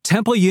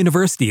Temple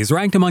University is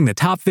ranked among the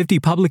top 50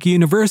 public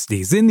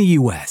universities in the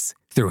U.S.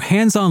 Through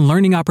hands-on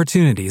learning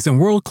opportunities and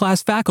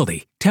world-class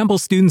faculty, Temple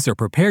students are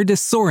prepared to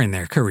soar in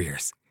their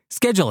careers.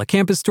 Schedule a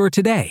campus tour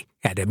today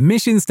at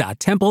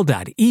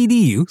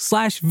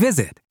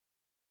admissions.temple.edu/visit.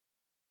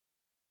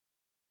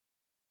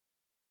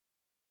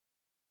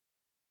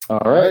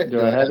 All right. Do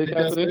I have you,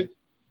 Cassidy?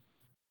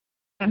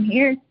 I'm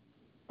here.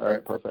 All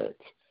right.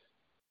 Perfect.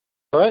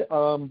 All right.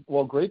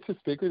 Well, great to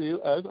speak with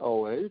you as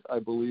always. I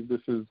believe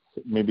this is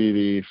maybe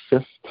the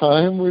 5th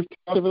time we've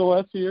talked over the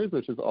last few years,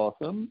 which is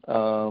awesome.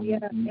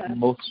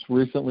 Most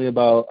recently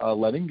about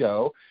Letting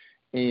Go.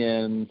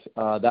 And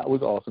that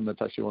was awesome.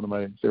 That's actually one of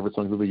my favorite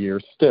songs of the year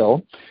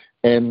still.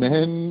 And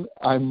then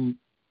I'm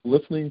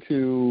listening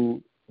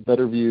to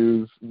Better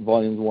Views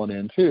Volumes 1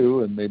 and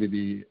 2 and maybe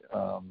the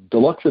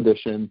deluxe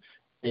edition,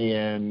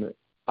 and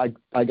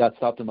I got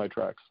stopped in my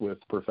tracks with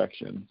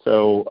Perfection.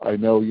 So I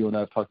know you and I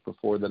have talked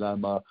before that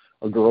I'm a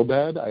girl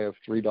dad. I have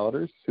 3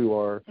 daughters who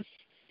are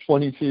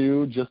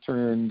 22, just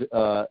turned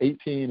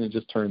 18, and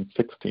just turned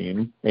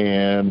 16.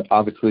 And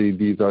obviously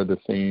these are the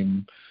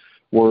same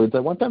words I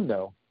want them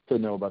to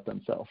know about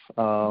themselves.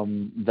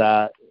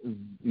 That,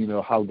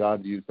 how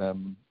God views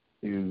them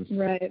is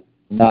right.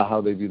 Not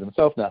how they view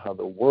themselves, not how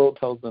the world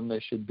tells them they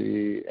should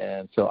be.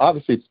 And so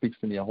obviously it speaks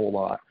to me a whole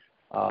lot.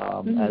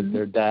 As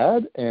their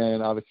dad,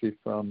 and obviously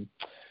from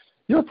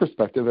your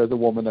perspective as a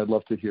woman, I'd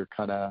love to hear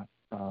kind of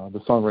the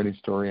songwriting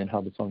story and how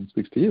the song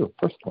speaks to you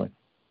personally.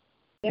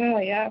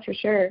 Yeah, for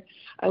sure.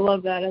 I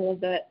love that.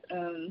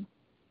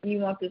 You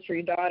want this for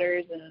your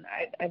daughters, and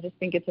I just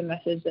think it's a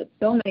message that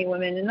so many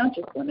women, and not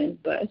just women,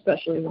 but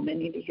especially women,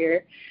 need to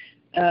hear.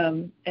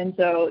 And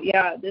so,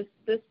 yeah, this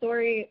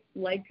story,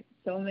 like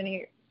so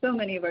many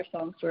of our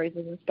song stories,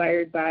 is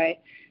inspired by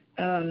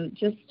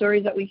just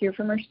stories that we hear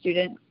from our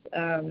students,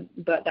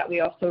 but that we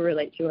also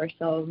relate to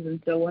ourselves.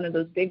 And so one of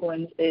those big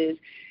ones is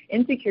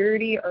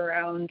insecurity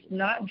around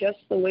not just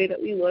the way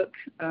that we look,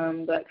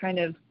 but kind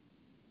of,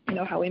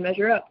 how we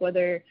measure up,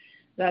 whether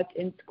that's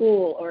in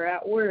school or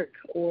at work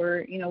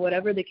or,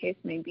 whatever the case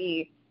may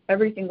be.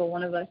 Every single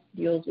one of us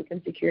deals with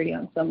insecurity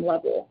on some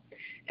level.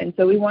 And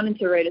so we wanted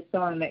to write a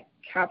song that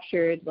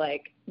captured,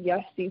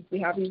 yes, we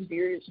have these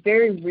very,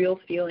 very real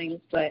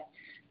feelings, but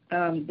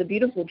the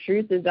beautiful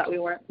truth is that we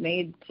weren't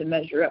made to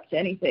measure up to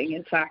anything.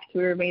 In fact,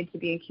 we were made to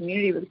be in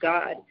community with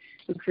God,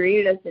 who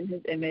created us in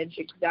his image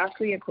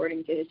exactly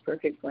according to his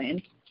perfect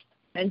plan.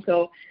 And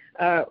so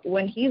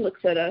when he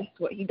looks at us,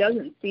 what he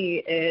doesn't see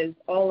is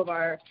all of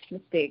our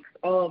mistakes,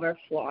 all of our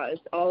flaws,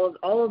 all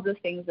of the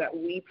things that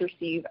we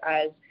perceive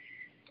as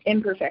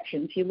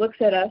imperfections. He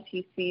looks at us,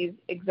 he sees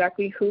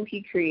exactly who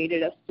he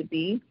created us to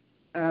be.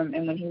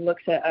 And when he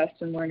looks at us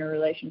and we're in a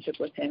relationship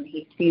with him,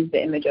 he sees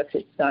the image of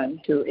his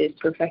son, who is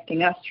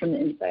perfecting us from the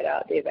inside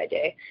out day by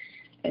day.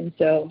 And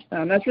so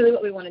that's really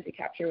what we wanted to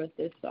capture with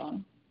this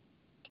song.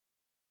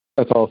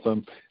 That's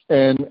awesome.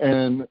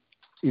 And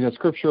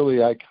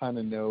scripturally, I kind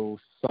of know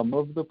some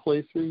of the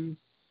places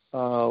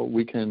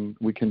we can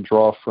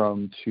draw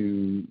from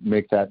to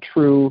make that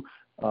true.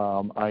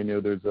 I know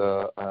there's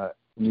a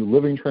New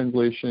Living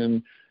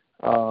Translation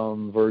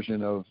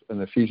version of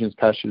an Ephesians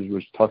passage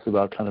which talks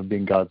about kind of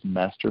being God's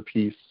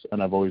masterpiece,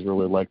 and I've always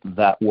really liked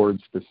that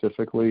word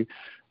specifically.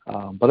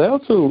 But I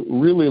also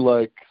really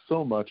like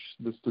so much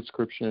this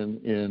description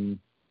in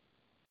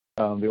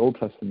the Old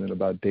Testament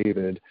about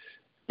David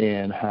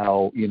and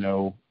how,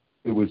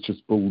 it was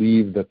just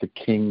believed that the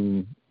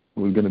king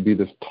was going to be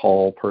this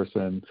tall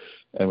person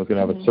and was going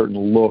to have a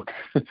certain look.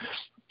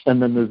 And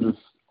then there's this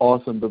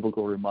awesome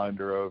biblical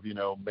reminder of,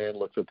 man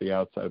looks at the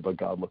outside, but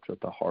God looks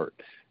at the heart.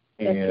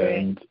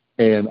 And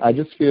I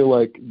just feel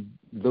like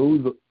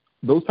those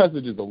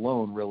passages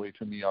alone really,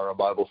 to me, are a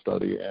Bible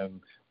study and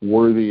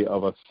worthy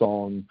of a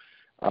song,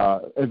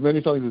 as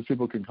many songs as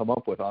people can come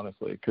up with,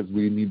 honestly, because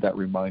we need that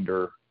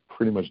reminder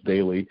pretty much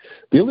daily.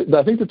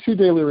 I think the 2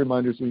 daily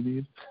reminders we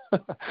need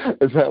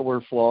is that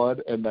we're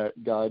flawed and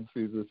that God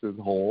sees us as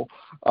whole,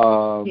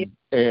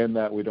 and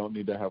that we don't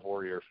need to have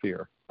worry or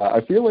fear.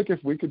 I feel like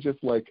if we could just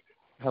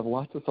have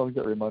lots of songs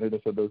that reminded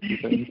us of those 2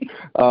 things,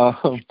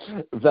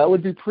 that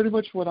would be pretty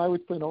much what I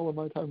would spend all of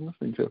my time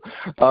listening to.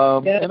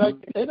 And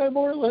I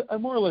more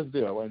or less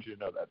do. I wanted you to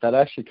know that. That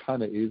actually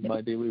kind of is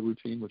my daily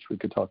routine, which we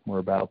could talk more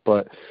about.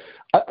 But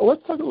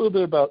let's talk a little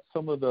bit about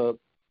some of the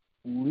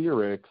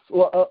lyrics.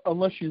 Well,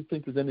 unless you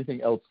think there's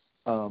anything else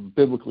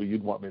biblically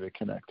you'd want me to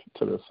connect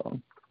to this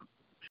song.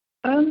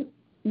 I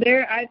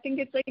think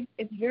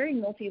it's very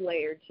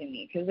multi-layered to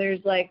me, because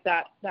there's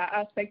that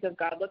aspect of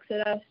God looks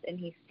at us and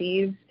he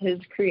sees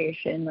his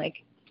creation,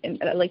 and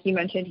like you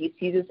mentioned, he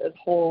sees us as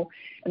whole.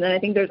 And then I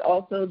think there's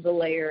also the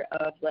layer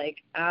of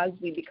as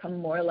we become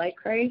more like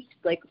Christ,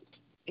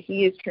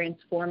 he is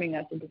transforming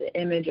us into the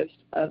image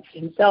of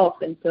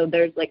himself. And so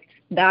there's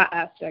that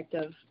aspect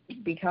of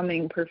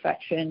becoming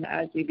perfection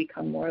as we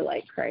become more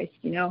like Christ,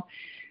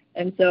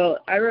 And so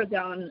I wrote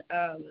down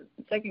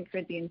 2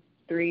 Corinthians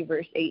 3,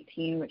 verse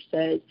 18, which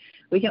says,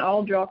 "We can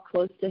all draw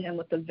close to him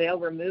with the veil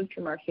removed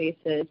from our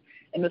faces,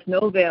 and with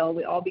no veil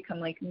we all become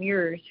like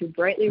mirrors who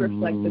brightly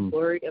reflect the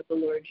glory of the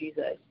Lord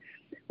Jesus.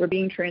 We're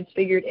being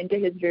transfigured into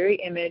his very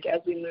image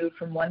as we move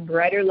from one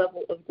brighter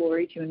level of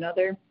glory to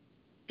another.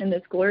 And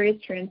this glorious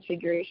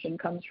transfiguration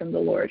comes from the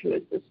Lord, who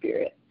is the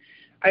Spirit.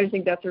 I just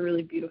think that's a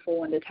really beautiful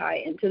one to tie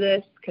into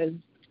this, because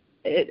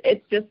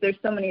it's just, there's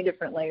so many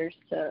different layers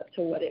to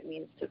what it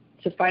means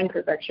to find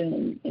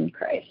perfection in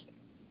Christ.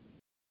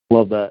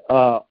 Love that.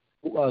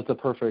 It's a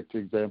perfect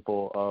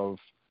example of,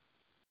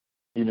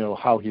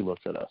 how he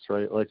looks at us,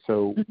 right? Like,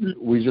 so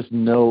we just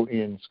know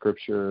in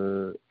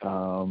Scripture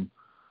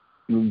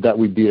that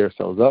we beat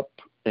ourselves up,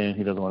 and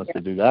he doesn't want us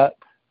to do that.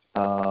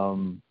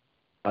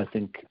 I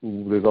think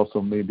there's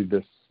also maybe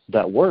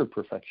that word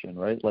perfection,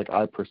 right? Like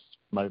I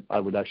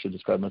would actually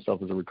describe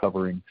myself as a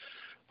recovering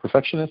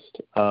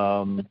perfectionist,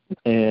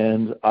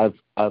 and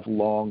I've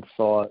long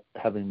thought,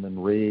 having been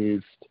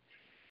raised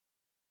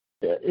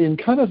in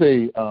kind of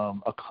a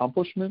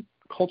accomplishment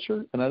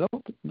culture, and I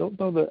don't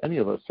know that any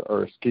of us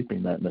are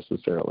escaping that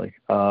necessarily.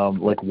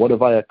 Like, what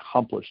have I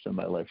accomplished in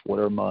my life? What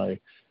are my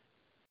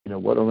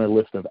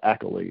list of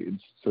accolades,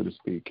 so to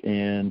speak?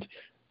 And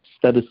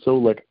that is so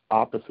like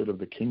opposite of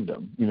the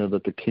kingdom.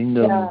 That the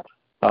kingdom,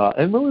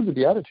 and really the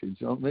Beatitudes.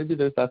 Maybe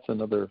that's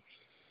another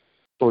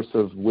source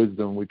of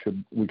wisdom we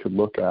could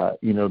look at.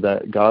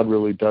 That God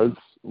really does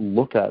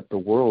look at the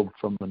world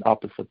from an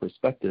opposite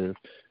perspective,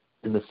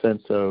 in the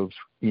sense of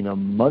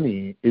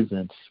money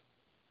isn't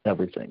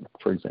everything,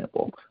 for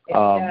example.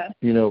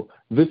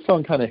 This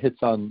song kind of hits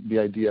on the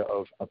idea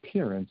of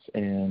appearance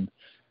and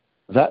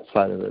that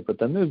side of it, but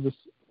then there's this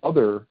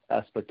other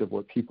aspect of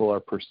what people are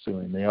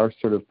pursuing. They are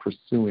sort of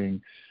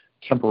pursuing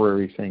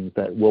temporary things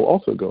that will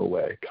also go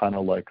away, kind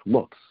of like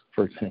looks,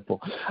 for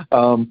example.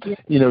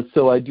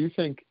 So I do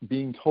think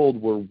being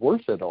told we're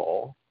worth it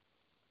all,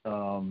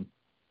 I'm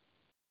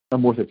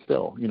worth it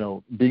still.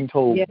 Being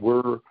told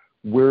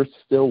we're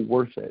still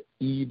worth it,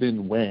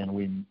 even when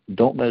we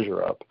don't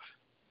measure up,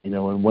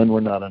 and when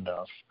we're not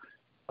enough,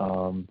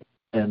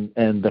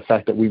 and the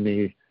fact that we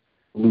may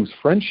lose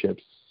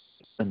friendships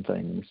and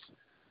things,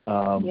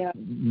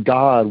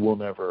 God will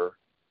never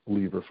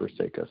leave or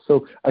forsake us.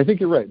 So I think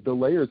you're right. The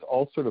layers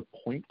all sort of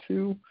point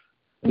to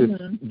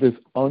this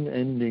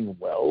unending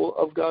well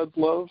of God's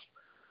love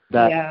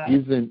that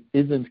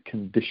isn't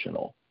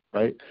conditional,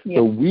 right?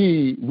 So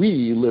we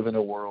live in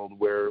a world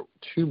where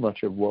too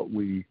much of what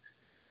we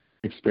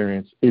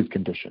experience is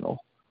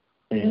conditional,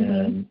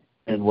 and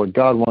what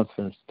God wants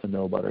us to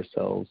know about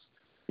ourselves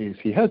is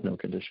he has no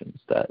conditions.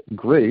 That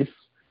grace,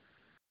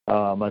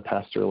 my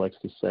pastor likes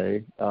to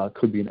say,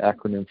 could be an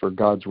acronym for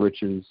God's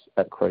riches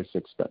at Christ's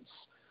expense.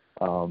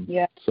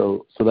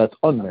 So that's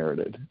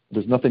unmerited.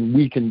 There's nothing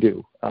we can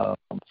do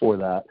for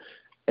that.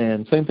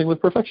 And same thing with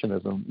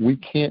perfectionism. We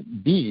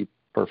can't be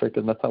perfect,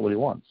 and that's not what he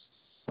wants.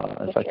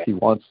 In fact, he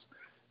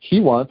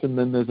wants, and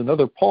then there's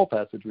another Paul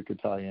passage we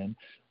could tie in,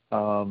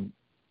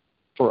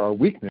 for our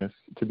weakness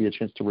to be a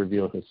chance to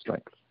reveal his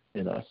strength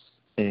in us.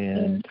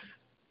 And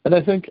I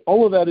think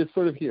all of that is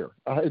sort of here.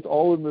 It's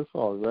all in this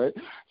song, right?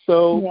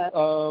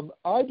 So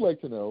I'd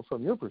like to know,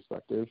 from your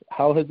perspective,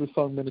 how has this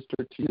song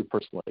ministered to you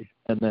personally?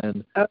 And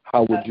then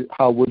how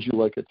would you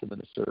like it to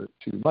minister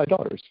to my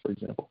daughters, for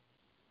example?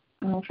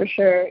 Oh, for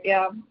sure.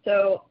 Yeah.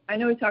 So I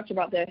know we talked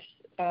about this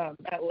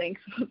at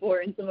length before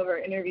in some of our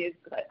interviews,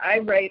 but I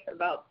write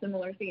about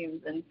similar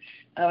themes. And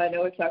I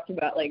know we've talked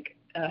about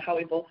how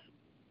we both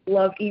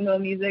love emo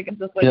music and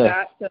stuff like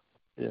that. So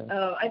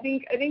I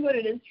think what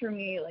it is for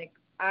me,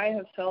 I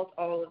have felt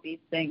all of these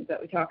things that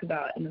we talk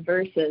about in the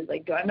verses.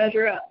 Like, do I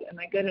measure up? Am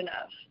I good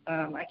enough?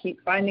 I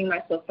keep finding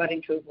myself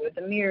fighting to avoid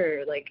the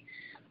mirror.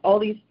 All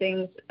these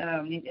things,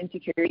 these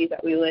insecurities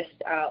that we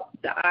list out,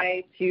 that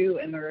I, too,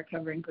 am a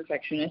recovering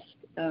perfectionist.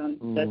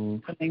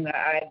 That's something that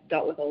I've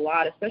dealt with a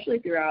lot, especially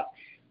throughout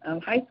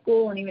high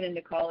school and even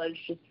into college,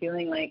 just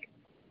feeling like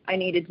I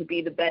needed to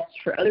be the best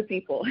for other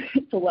people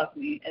to love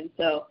me. And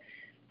so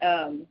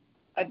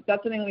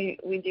that's something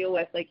we deal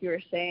with, like you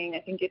were saying. I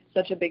think it's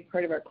such a big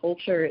part of our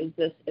culture is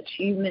this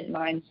achievement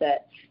mindset,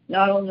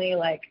 not only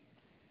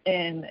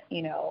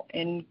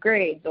in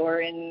grades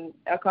or in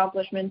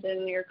accomplishments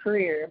in your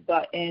career,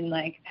 but in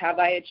have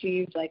I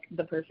achieved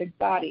the perfect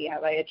body?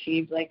 Have I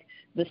achieved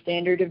the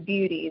standard of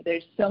beauty?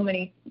 There's so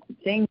many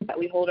things that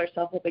we hold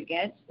ourselves up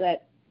against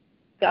that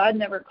God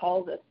never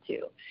calls us to.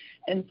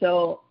 And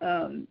so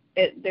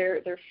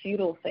they're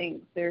futile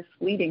things, they're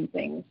fleeting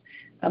things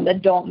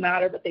that don't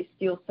matter, but they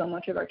steal so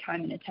much of our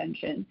time and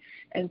attention.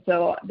 And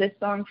so this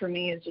song for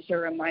me is just a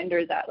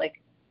reminder that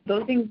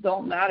those things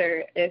don't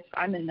matter if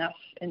I'm enough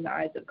in the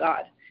eyes of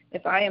God.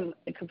 If I am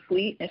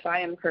complete, if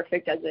I am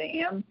perfect as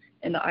I am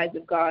in the eyes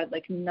of God,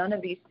 none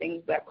of these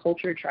things that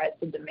culture tries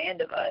to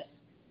demand of us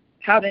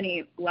have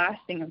any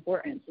lasting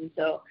importance. And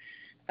so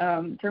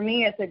for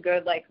me, it's a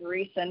good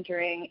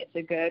recentering. It's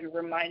a good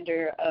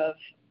reminder of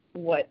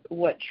what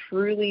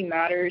truly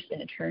matters in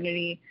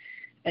eternity.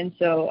 And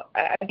so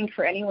I think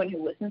for anyone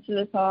who listens to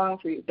this song,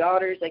 for your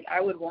daughters, I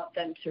would want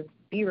them to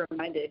be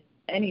reminded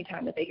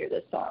anytime that they hear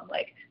this song,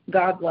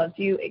 God loves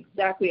you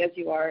exactly as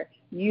you are.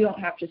 You don't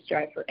have to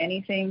strive for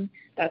anything.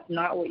 That's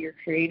not what you're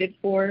created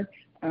for.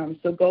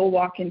 So go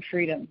walk in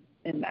freedom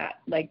in that.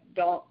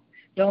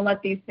 Don't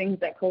let these things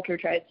that culture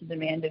tries to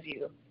demand of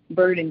you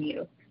burden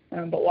you,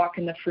 but walk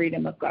in the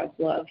freedom of God's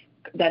love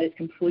that is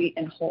complete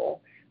and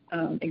whole,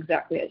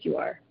 exactly as you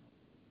are.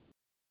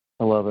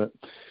 I love it.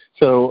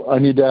 So I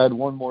need to add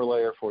one more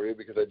layer for you,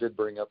 because I did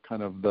bring up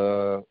kind of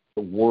the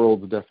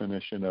world's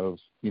definition of,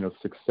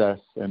 success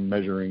and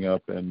measuring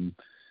up and,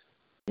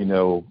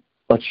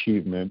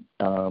 achievement.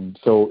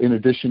 So in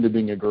addition to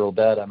being a girl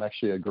dad, I'm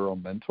actually a girl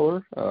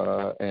mentor,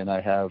 and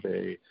I have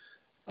a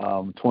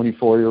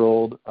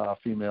 24-year-old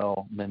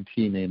female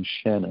mentee named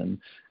Shannon,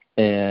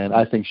 and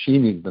I think she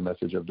needs the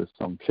message of this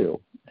song too.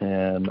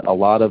 And a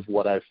lot of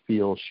what I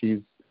feel she's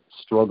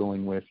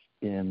struggling with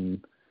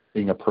in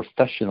being a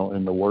professional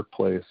in the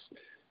workplace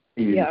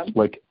is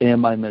like,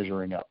 am I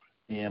measuring up?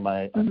 Am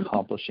I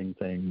accomplishing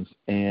things?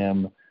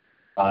 Am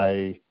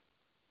I,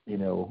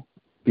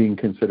 being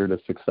considered a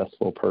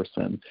successful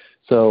person?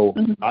 So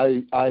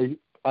I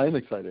am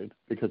excited,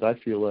 because I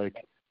feel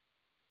like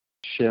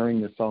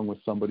sharing this song with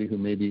somebody who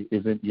maybe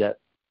isn't yet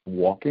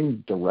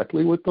walking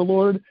directly with the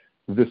Lord,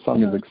 this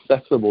song is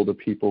accessible to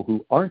people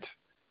who aren't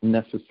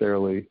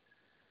necessarily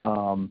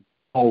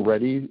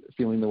already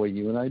feeling the way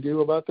you and I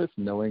do about this,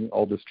 knowing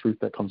all this truth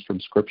that comes from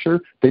Scripture.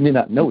 They may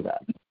not know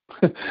that,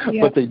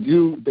 but they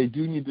do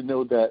need to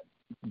know that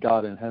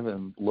God in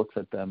heaven looks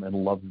at them and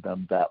loves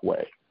them that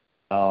way.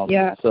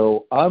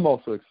 So I'm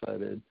also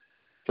excited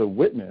to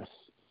witness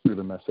through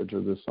the message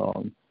of this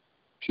song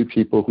to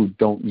people who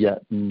don't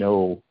yet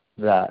know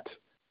that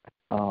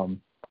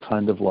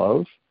kind of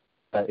love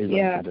that is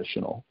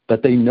unconditional,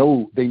 that they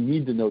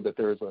need to know that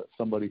there is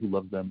somebody who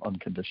loves them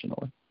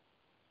unconditionally.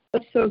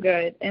 That's so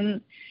good.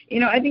 And,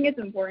 I think it's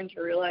important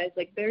to realize,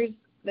 like,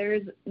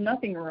 there's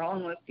nothing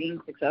wrong with being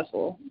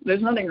successful.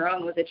 There's nothing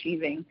wrong with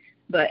achieving.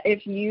 But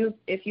if you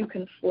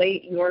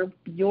conflate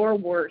your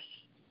worth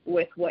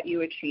with what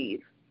you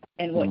achieve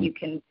and what you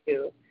can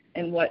do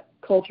and what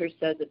culture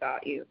says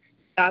about you,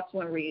 that's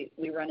when we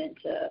run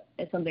into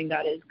something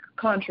that is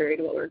contrary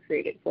to what we're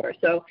created for.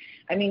 So,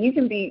 you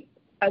can be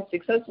as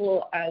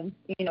successful as,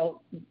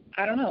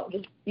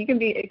 you can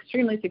be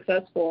extremely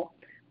successful,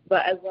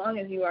 but as long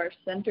as you are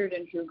centered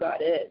in who God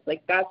is,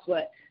 like, that's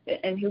what,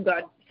 and who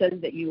God says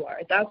that you are,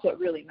 that's what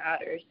really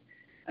matters.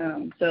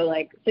 So,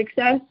 like,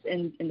 success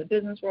in the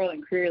business world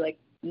and career, like,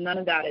 none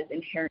of that is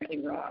inherently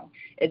wrong.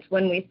 It's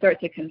when we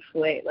start to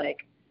conflate,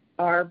 like,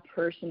 our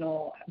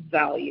personal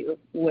value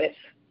with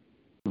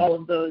all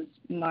of those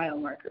mile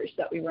markers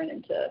that we run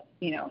into,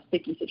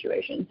 sticky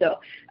situations. So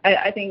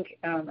I think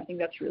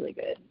that's really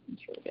good.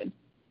 It's really good.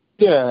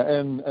 Yeah,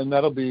 and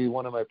that'll be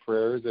one of my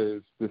prayers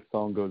is this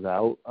song goes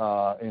out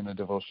in a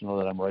devotional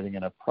that I'm writing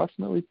in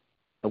approximately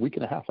a week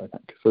and a half, I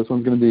think. So this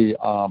one's going to be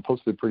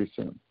posted pretty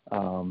soon.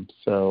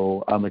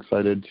 So I'm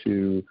excited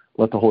to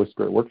let the Holy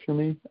Spirit work through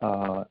me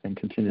and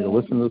continue to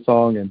listen to the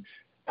song and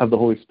have the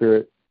Holy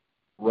Spirit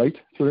write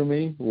through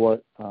me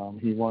what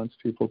he wants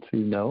people to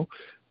know.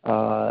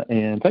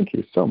 And thank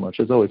you so much,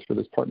 as always, for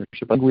this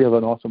partnership. I think we have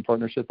an awesome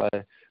partnership.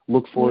 I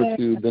look forward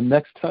to the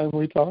next time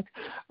we talk.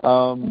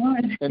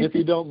 And if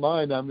you don't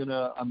mind,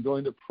 I'm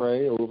going to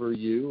pray over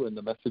you and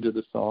the message of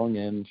the song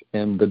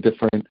and the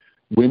different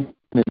women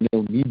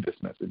who need this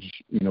message,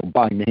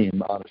 by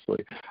name,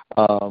 honestly,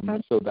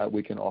 so that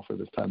we can offer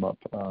this time up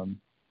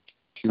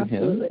to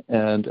him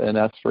and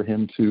ask for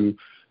him to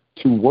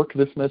work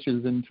this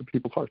message into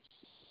people's hearts.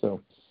 So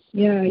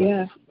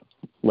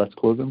let's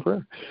close in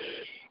prayer.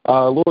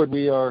 Lord,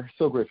 we are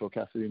so grateful,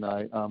 Cassidy and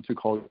I, to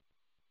call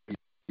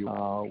you.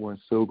 We're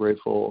so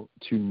grateful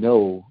to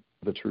know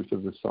the truth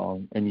of this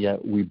song, and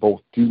yet we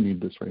both do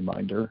need this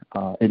reminder.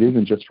 It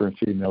isn't just for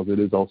females; it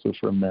is also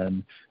for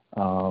men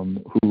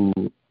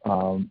who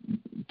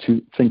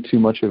think too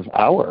much of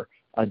our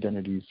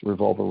identities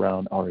revolve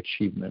around our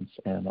achievements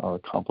and our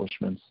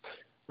accomplishments.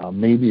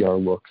 Maybe our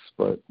looks,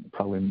 but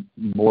probably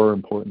more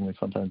importantly,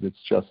 sometimes it's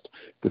just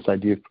this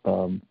idea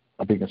of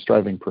being a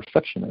striving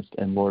perfectionist.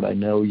 And Lord, I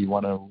know you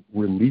want to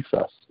release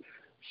us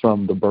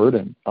from the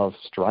burden of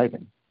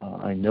striving.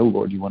 I know,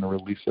 Lord, you want to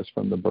release us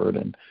from the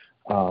burden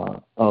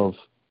of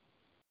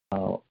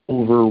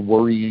over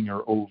worrying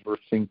or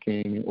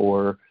overthinking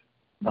or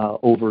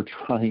over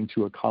trying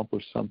to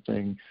accomplish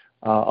something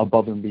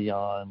above and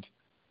beyond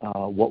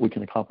what we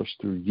can accomplish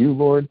through you,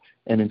 Lord,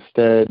 and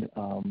instead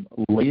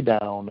lay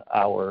down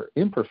our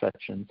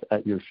imperfections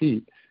at your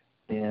feet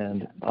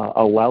and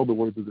allow the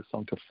words of the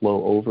song to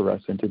flow over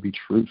us and to be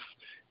truth.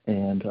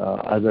 And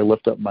as I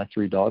lift up my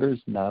three daughters,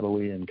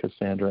 Natalie and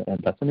Cassandra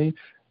and Bethany,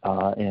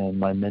 and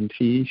my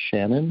mentee,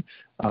 Shannon,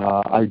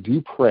 I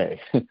do pray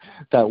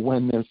that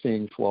when they're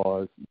seeing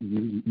flaws,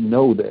 you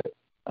know that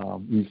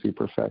you see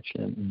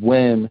perfection.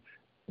 When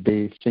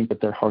they think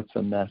that their heart's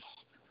a mess,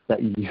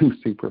 that you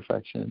see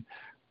perfection.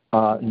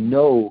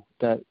 Know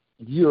that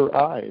your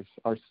eyes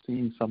are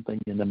seeing something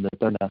in them that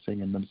they're not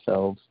seeing in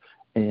themselves,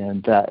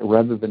 and that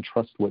rather than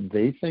trust what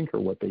they think or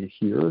what they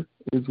hear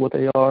is what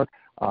they are,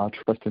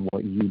 trust in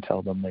what you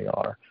tell them they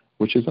are,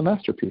 which is a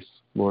masterpiece,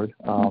 Lord.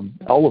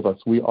 All of us,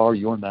 we are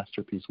your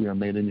masterpiece. We are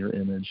made in your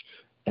image,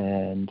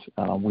 and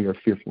we are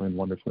fearfully and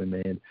wonderfully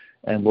made.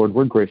 And, Lord,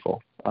 we're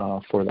grateful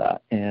for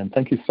that. And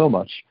thank you so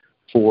much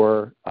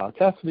for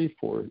Cassidy,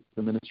 for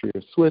the ministry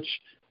of Switch,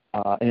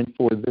 and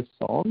for this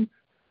song,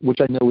 which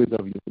I know is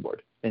of you,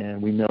 Lord.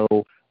 And we know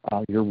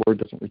your word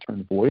doesn't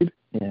return void.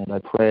 And I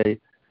pray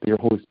that your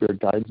Holy Spirit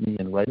guides me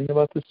in writing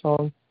about this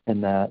song,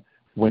 and that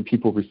when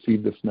people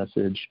receive this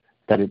message,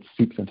 that it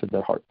seeps into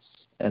their hearts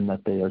and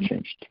that they are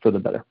changed for the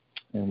better.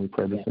 And we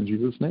pray this in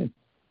Jesus' name.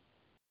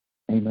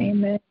 Amen.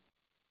 Amen.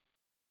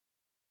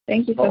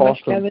 Thank you so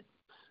much, Kevin.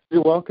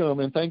 You're welcome,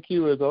 and thank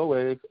you as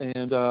always.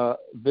 And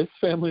this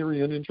family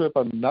reunion trip,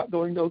 I'm not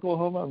going to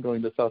Oklahoma. I'm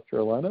going to South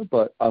Carolina,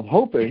 but I'm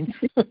hoping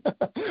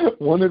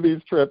one of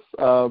these trips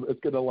is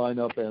going to line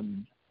up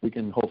and we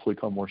can hopefully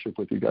come worship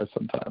with you guys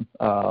sometime.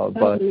 That's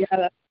awesome.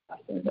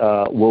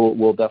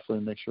 We'll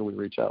definitely make sure we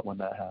reach out when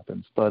that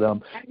happens. But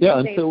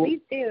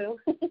please do.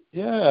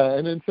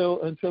 And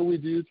until we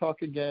do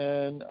talk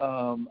again,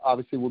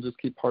 obviously we'll just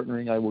keep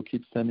partnering. I will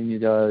keep sending you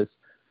guys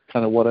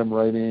kind of what I'm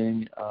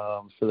writing,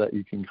 so that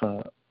you can kind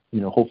of,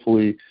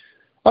 hopefully,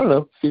 I don't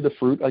know, see the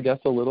fruit, I guess,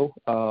 a little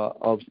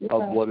of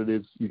what it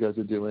is you guys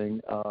are doing,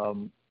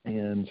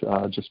 and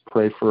just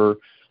pray for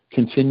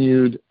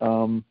continued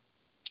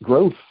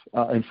growth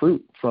and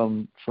fruit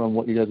from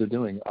what you guys are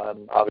doing.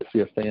 I'm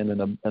obviously a fan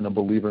and a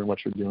believer in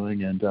what you're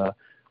doing, and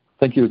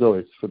thank you as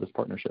always for this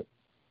partnership.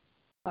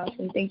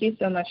 Awesome. Thank you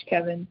so much,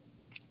 Kevin.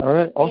 All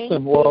right.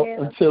 Awesome. Well,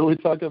 until we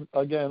talk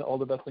again, all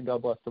the best and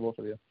God bless to both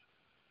of you.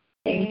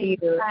 Thank you.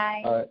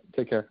 Bye. All right.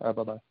 Take care. All right.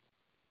 Bye-bye.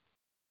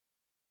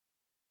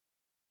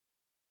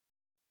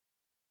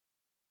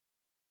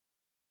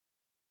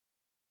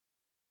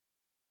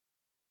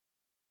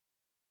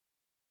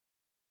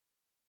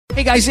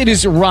 Hey guys, it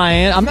is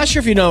Ryan. I'm not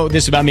sure if you know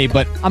this about me,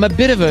 but I'm a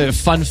bit of a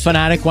fun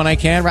fanatic when I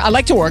can. I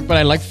like to work, but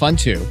I like fun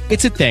too.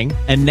 It's a thing.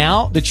 And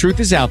now the truth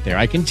is out there.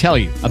 I can tell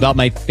you about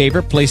my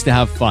favorite place to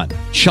have fun.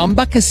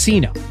 Chumba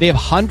Casino. They have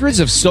hundreds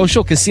of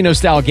social casino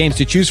style games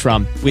to choose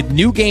from with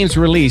new games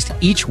released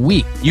each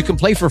week. You can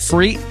play for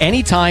free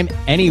anytime,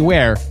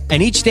 anywhere.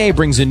 And each day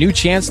brings a new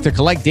chance to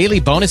collect daily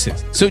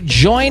bonuses. So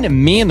join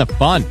me in the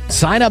fun.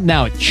 Sign up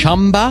now at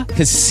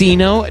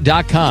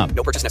ChumbaCasino.com.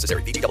 No purchase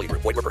necessary. VGW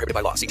Group. Void where prohibited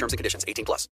by law. See terms and conditions. 18+.